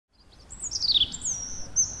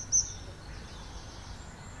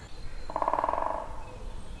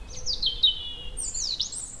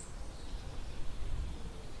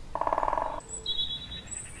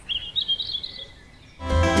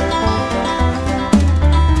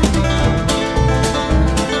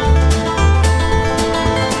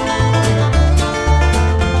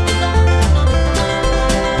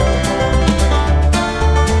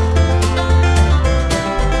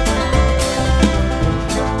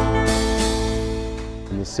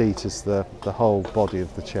seat is the whole body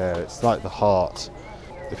of the chair. It's like the heart.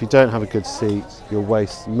 If you don't have a good seat, you'll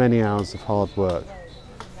waste many hours of hard work.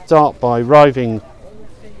 Start by riving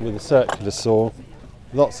with a circular saw,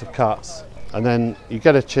 lots of cuts, and then you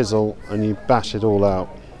get a chisel and you bash it all out.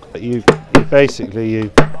 You basically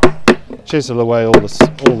chisel away all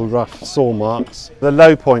the rough saw marks. The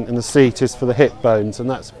low point in the seat is for the hip bones, and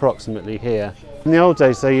that's approximately here. In the old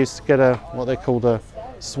days they used to get what they called a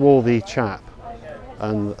swarthy chap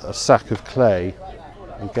and a sack of clay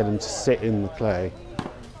and get him to sit in the clay,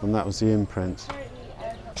 and that was the imprint.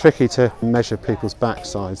 Tricky to measure people's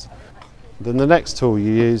backsides. Then the next tool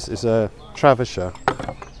you use is a travisher.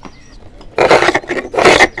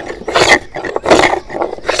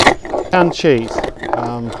 You can cheat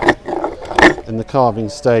in the carving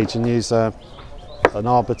stage and use an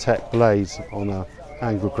Arbortech blade on an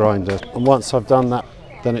angle grinder, and once I've done that,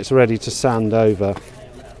 then it's ready to sand over.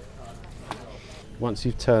 Once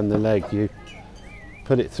you've turned the leg, you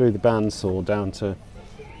put it through the bandsaw down to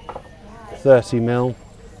 30mm,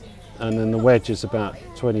 and then the wedge is about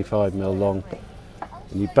 25mm long,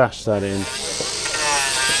 and you bash that in.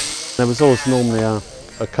 There was always normally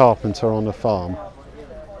a carpenter on a farm,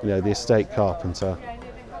 you know, the estate carpenter,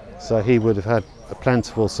 so he would have had a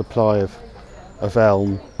plentiful supply of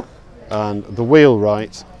elm, and the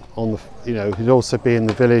wheelwright on the, you know, who'd also be in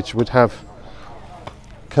the village, would have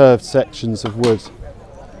curved sections of wood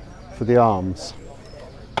for the arms.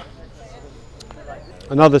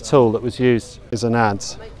 Another tool that was used is an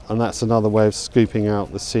adze, and that's another way of scooping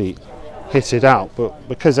out the seat. Hit it out, but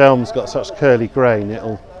because elm's got such curly grain,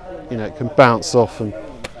 it'll, you know, it can bounce off and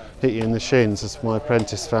hit you in the shins, as my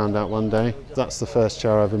apprentice found out one day. That's the first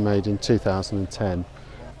chair I ever made in 2010.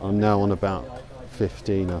 I'm now on about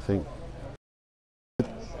 15, I think.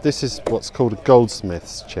 This is what's called a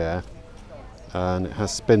goldsmith's chair, and it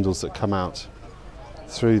has spindles that come out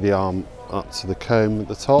through the arm up to the comb at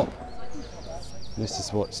the top. This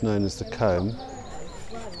is what's known as the comb,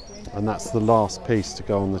 and that's the last piece to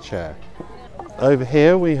go on the chair. Over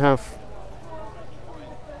here we have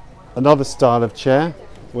another style of chair,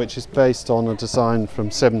 which is based on a design from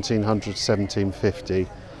 1700 to 1750.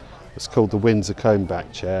 It's called the Windsor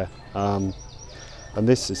comb-back chair. And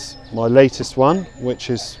this is my latest one, which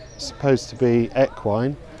is supposed to be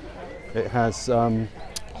equine. It has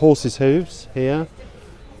horse's hooves here.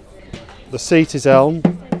 The seat is elm,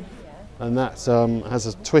 and that has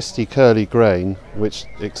a twisty curly grain which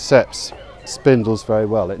accepts spindles very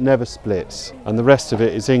well. It never splits, and the rest of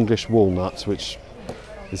it is English walnut, which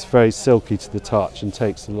is very silky to the touch and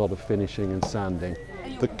takes a lot of finishing and sanding.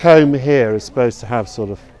 The comb here is supposed to have sort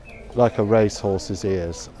of like a racehorse's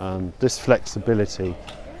ears, and this flexibility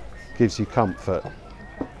gives you comfort.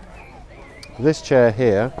 This chair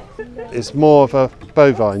here is more of a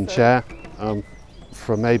bovine chair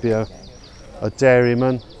from maybe a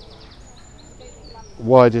dairyman,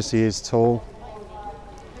 wide as he is tall,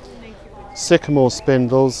 sycamore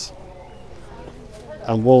spindles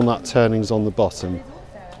and walnut turnings on the bottom.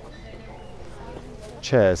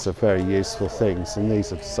 Chairs are very useful things, and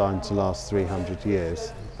these are designed to last 300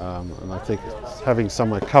 years. And I think having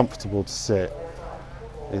somewhere comfortable to sit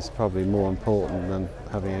is probably more important than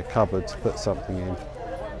having a cupboard to put something in.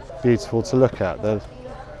 Beautiful to look at.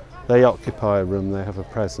 They occupy a room, they have a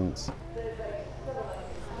presence.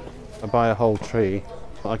 I buy a whole tree.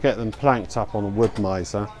 I get them planked up on a wood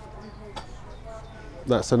miser.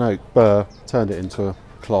 That's an oak burr, turned it into a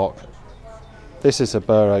clock. This is a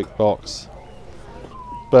burr oak box.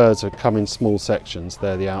 Burrs come in small sections,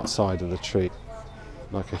 they're the outside of the tree,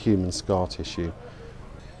 like a human scar tissue.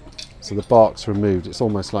 So the bark's removed, it's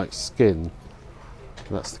almost like skin.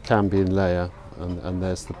 That's the cambium layer, and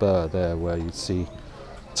there's the burr there where you'd see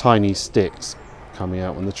tiny sticks coming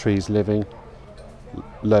out when the tree's living,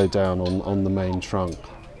 low down on the main trunk.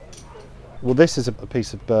 Well, this is a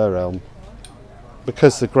piece of burr elm.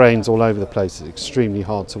 Because the grain's all over the place, it's extremely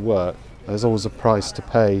hard to work. There's always a price to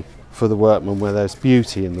pay for the workman where there's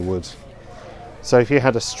beauty in the wood. So if you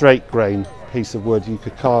had a straight grain piece of wood, you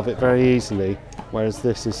could carve it very easily, whereas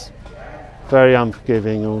this is very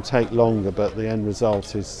unforgiving and will take longer, but the end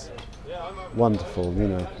result is wonderful, you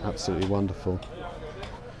know, absolutely wonderful.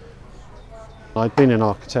 I'd been an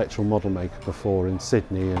architectural model maker before in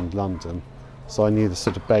Sydney and London, so I knew the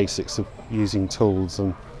sort of basics of using tools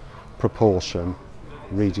and proportion,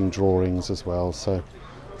 reading drawings as well. So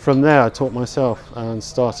from there I taught myself and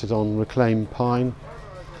started on reclaimed pine,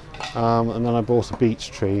 and then I bought a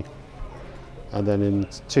beech tree, and then in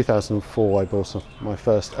 2004 I bought my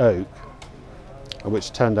first oak,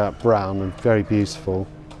 which turned out brown and very beautiful.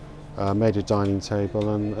 Made a dining table,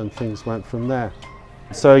 and things went from there.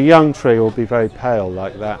 So a young tree will be very pale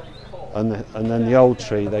like that, and then the old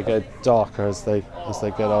tree, they go darker as they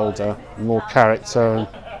get older, more character, and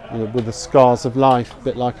you know, with the scars of life, a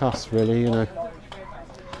bit like us really, you know.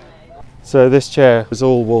 So this chair is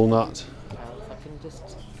all walnut,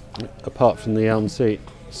 apart from the elm seat.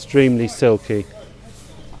 Extremely silky,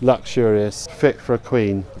 luxurious, fit for a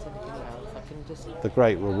queen. The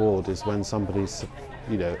great reward is when somebody's,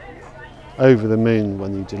 you know, over the moon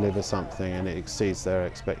when you deliver something and it exceeds their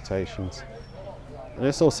expectations. And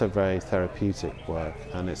it's also very therapeutic work,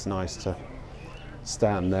 and it's nice to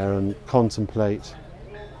stand there and contemplate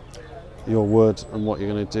your wood and what you're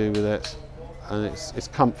going to do with it. And it's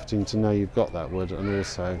comforting to know you've got that wood, and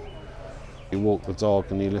also you walk the dog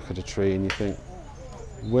and you look at a tree and you think,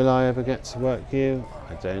 will I ever get to work you?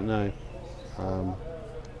 I don't know.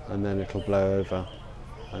 And then it'll blow over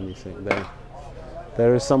and you think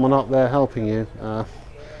there is someone up there helping you.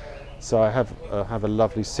 So I have a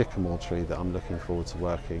lovely sycamore tree that I'm looking forward to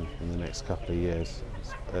working in the next couple of years.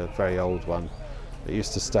 It's a very old one. It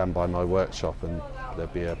used to stand by my workshop, and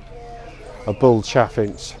there'd be a bull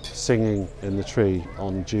chaffinch singing in the tree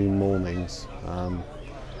on June mornings,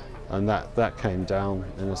 and that came down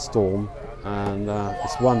in a storm, and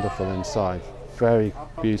it's wonderful inside. Very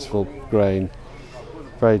beautiful grain,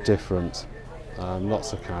 very different,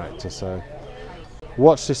 lots of character. So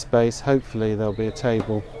watch this space. Hopefully there'll be a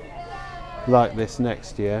table like this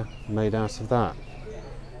next year made out of that.